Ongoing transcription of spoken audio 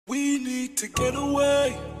need to get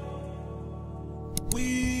away.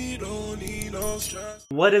 We don't need no stress.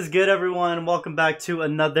 What is good, everyone? Welcome back to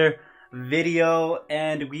another video,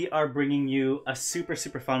 and we are bringing you a super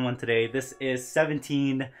fun one today. This is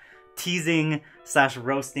 17 teasing /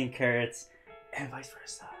 roasting Carats and vice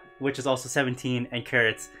versa, which is also 17 and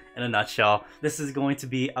Carats in a nutshell. This is going to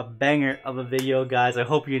be a banger of a video, guys. I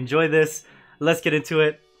hope you enjoy this. Let's get into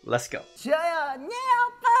it. Let's go.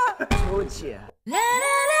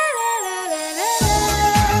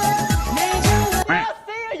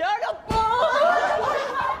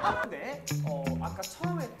 아까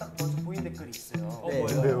처음에 딱 먼저 보인 댓글이 있어요.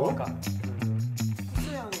 뭐예요? 그러니까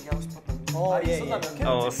수수 형 얘기하고 싶었던 말이 있었다면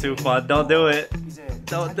Oh, super. Don't do it. 이제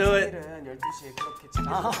Don't do it. 생일은 12시에 그렇게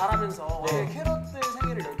집에서 잘하면서 캐럿들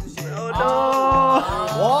생일을 12시에 Oh no.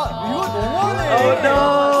 와 이거 너무하네. Oh no.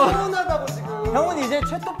 서운하다고 지금. 형은 이제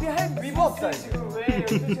최토피 할 위가 없다 지금. 지금 왜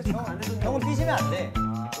 12시에 정 안 해줬냐고. 형은 삐지면 안 돼.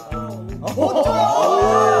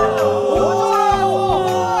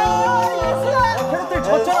 캐럿들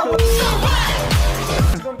저처럼.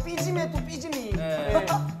 지금 삐짐에 또 삐짐이.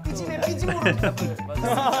 삐짐에 삐짐으로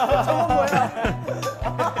저건 뭐야?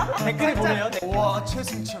 댓글이 보네요. 와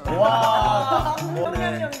최승철. 와.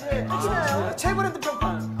 형이 형 이제 삐지나요? 최브랜드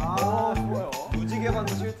평판. 좋아요. 무지개만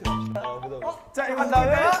쉴트. 자 이거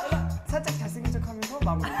다음에 살짝 잘생긴 척하면서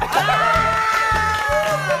마무리.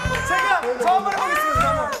 제가 저 한번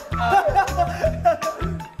해보겠습니다.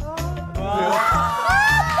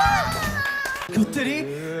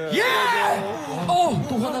 것들이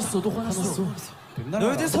또 화났어.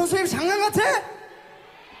 너희들 선생님 장난 같아?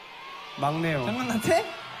 막내요. 장난 같아?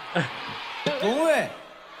 너무해.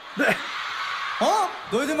 어?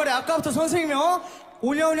 너희들 말이 아까부터 선생님이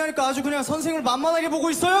오냐오냐 하니까 아주 그냥 선생님을 만만하게 보고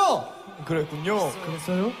있어요. 그랬군요.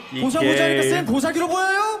 그랬어요? 보자보자 하니까 쌤 보자기로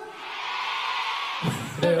보여요?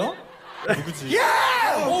 그래요? 누구지? 예!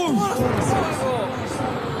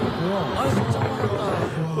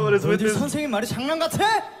 What is with 너희들 this? 선생님 말이 장난 같아?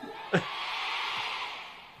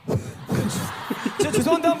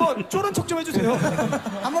 죄송한데 한번 쫄은 척 좀 해주세요.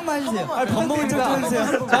 한 번만 해주세요. 반복을 좀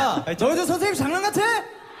해주세요. 자, 너희들 선생님 장난 같아?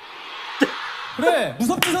 그래,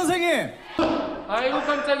 무섭지 선생님? 아이고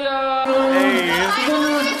깜짝이야.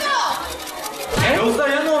 몇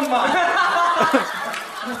살이야, 너 엄마?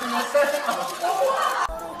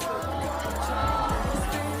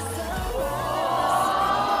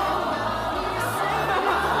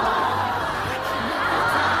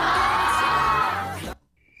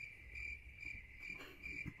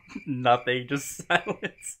 Nothing, just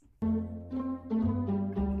silence.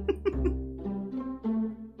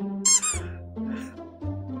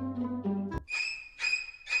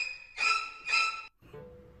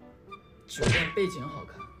酒店背景好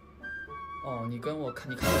看。哦，你看我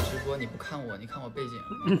直播，你不看我，你看我背景，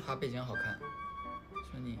夸背景好看，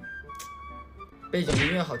说你背景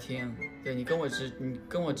音乐好听。对你跟我直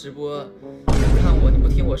播，你不看我，你不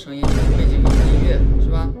听我声音，你听背景音乐是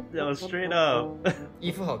吧？ Yo, straight up.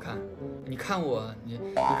 衣服好看，你看我，你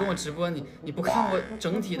跟我直播，你不看我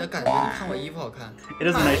整体的感觉，你看我衣服好看。 It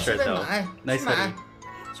is a nice shirt 买 though. 买 Nice 去买 hoodie.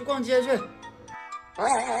 去逛街去。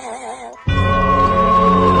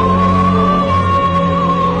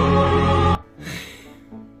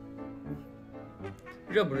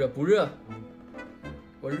热不热？不热。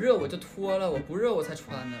我热我就脱了，我不热我才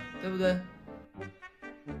穿呢，对不对？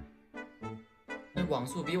那网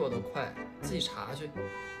速比我都快，自己查去。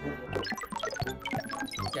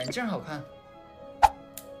眼镜好看。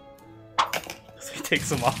 So he takes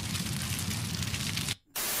them off.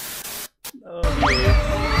 Oh,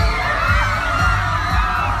 man.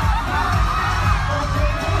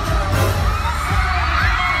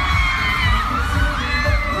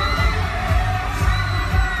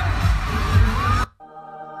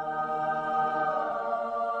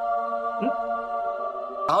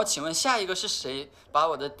 然后请问下一个是谁把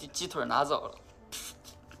我的鸡腿拿走了？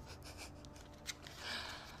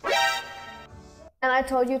 And I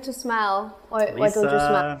told you to smile. Why don't you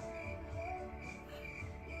smile?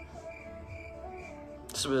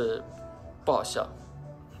 是不是不好笑？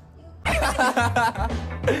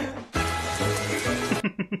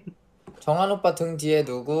 정한 오빠 등 뒤에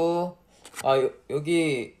누구?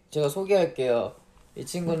 여기 제가 소개할게요. 이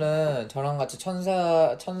친구는 저랑 같이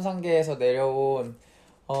천상계에서 내려온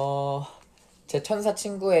제 천사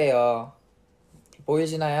친구예요.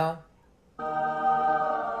 보이시나요?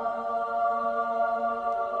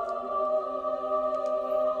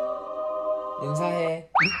 인사해.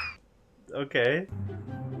 Okay.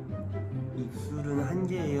 입술은 한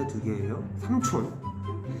개예요, 두 개예요? 삼촌?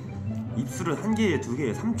 입술은 한 개예요, 두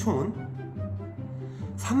개예요? 삼촌?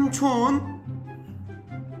 삼촌?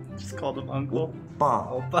 Just called him uncle.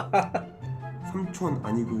 오빠. 삼촌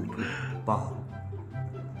아니고 오빠.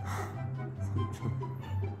 삼촌.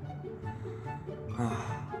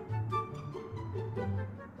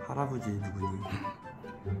 할아버지 누구니?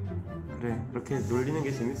 그래, 그렇게 놀리는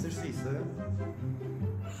게 재밌을 수 있어요?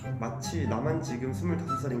 마치 나만 지금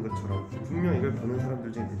 25살인 것처럼 분명 이걸 보는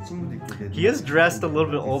사람들 중에 내 친구도 있고 내 He is dressed a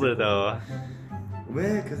little bit older though.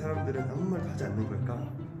 왜 그 사람들은 아무 말도 하지 않는 걸까?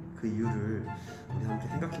 그 이유를 우리 함께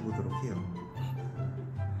생각해 보도록 해요.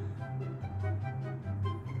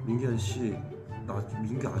 민기 아저씨,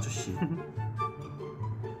 민기 아저씨.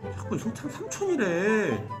 자꾸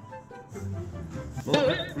삼촌이래.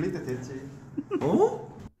 불릴 때 됐지.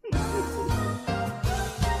 어?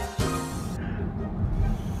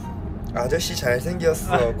 아저씨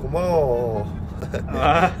잘생겼어. 고마워.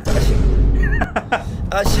 아식.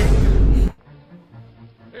 아식.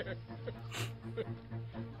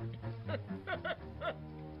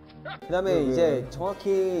 그다음에 이제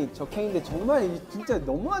정확히 적혀 있는데 정말 진짜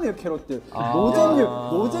너무하네요 캐럿들.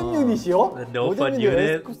 노잼 유닛이요? No fun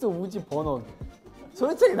unit. 에스쿱스 우지 버논.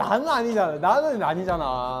 솔직히 나는 아니잖아. 나는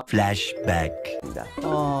아니잖아. 플래시백.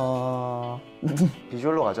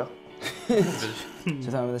 비주얼로 가죠.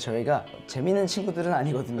 죄송합니다. 저희가 재밌는 친구들은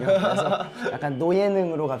아니거든요. 그래서 약간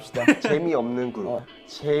노예능으로 갑시다. 재미없는 그룹.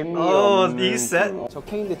 Oh, you said.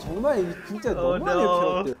 적혀 있는데 정말 진짜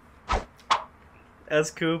너무하네요 캐럿들.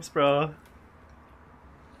 S-Coops, bro.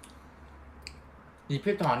 이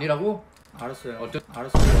필터 아니라고? 알았어요. 어쩔 수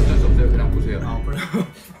없어요. 그냥 보세요. 아 그래요?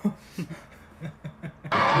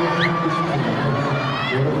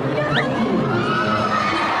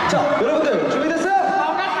 자, 여러분들 준비됐어요?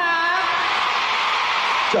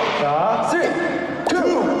 자, 3, 2, 1,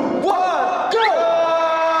 go!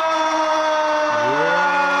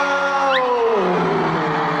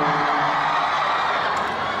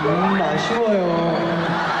 아쉬워요.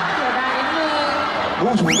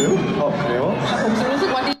 너무 좋은데요? 아, 그래요?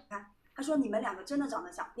 他说你们两个真的长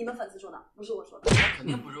得像，你们粉丝说的，不是我说的。肯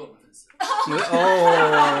定不是我们粉丝。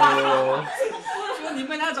哦。说你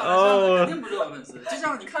们俩长得像，肯定不是我们粉丝。就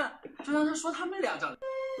像你看，就像他说他们俩长得。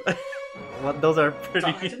What? Those are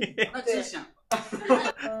pretty. 那真像。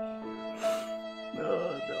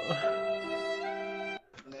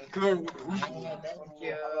 그럼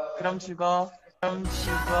죽어. 그럼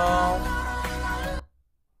죽어.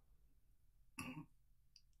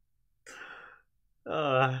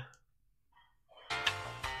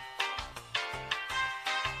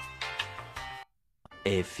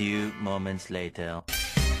 A few moments later.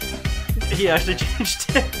 He actually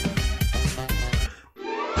changed it.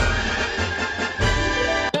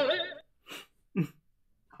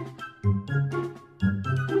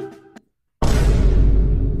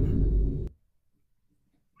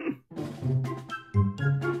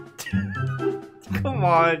 Come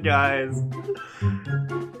on, guys.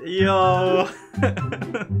 Yo.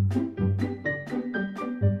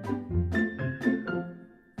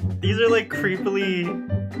 These are like creepily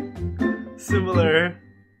similar.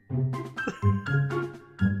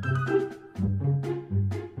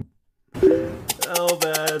 Oh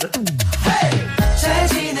man. 잘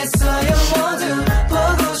지냈어요 모두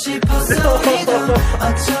보고 싶었어 우리도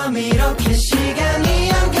어쩜 이렇게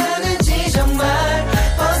시간이 안 가는지 정말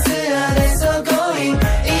버스 안에서 고잉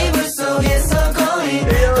이불 속에서 고잉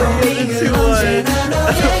고잉은 언제나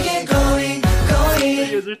너에게 고잉 고잉.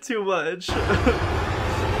 You guys are too much.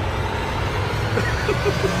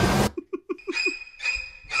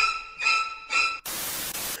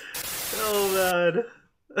 Oh man.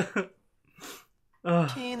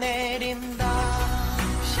 비 내린다.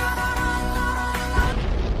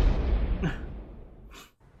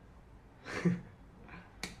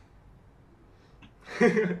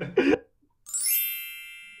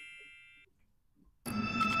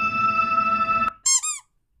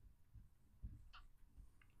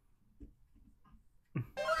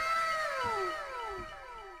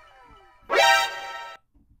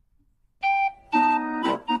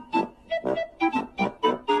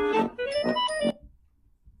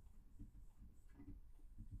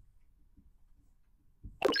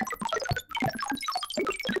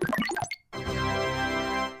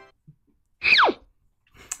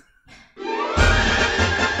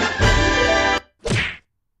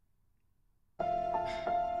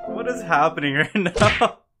 What is happening right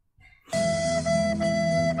now?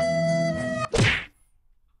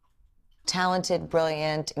 Talented,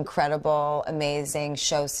 brilliant, incredible, amazing,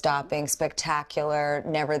 show-stopping, spectacular,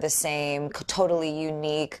 never the same, totally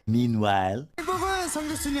unique. Meanwhile. 결국은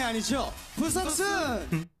성적순이 아니죠.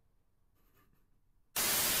 부석순.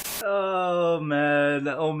 Oh man,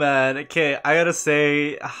 oh man. Okay, I gotta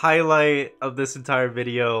say, highlight of this entire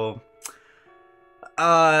video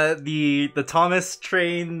the Thomas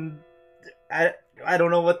train. I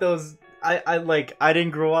don't know what those. I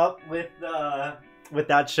didn't grow up with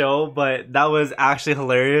that show, but that was actually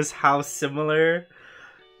hilarious how similar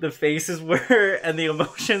the faces were and the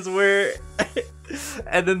emotions were.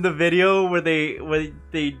 And then the video where they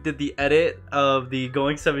did the edit of the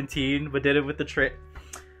Going 17 but did it with the train.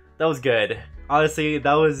 That was good. Honestly,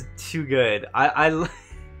 that was too good. That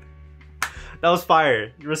was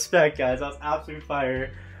fire. Respect, guys. That was absolutely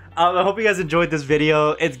fire. I hope you guys enjoyed this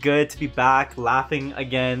video. It's good to be back laughing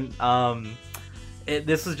again.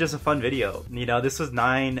 This was just a fun video. You know, this was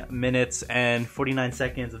 9 minutes and 49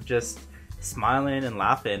 seconds of just smiling and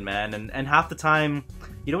laughing, man. And half the time,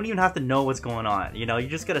 you don't even have to know what's going on. You know, you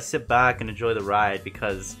just gotta sit back and enjoy the ride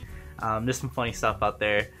because there's some funny stuff out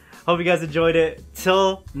there. Hope you guys enjoyed it.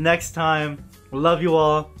 Till next time, love you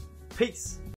all. Peace.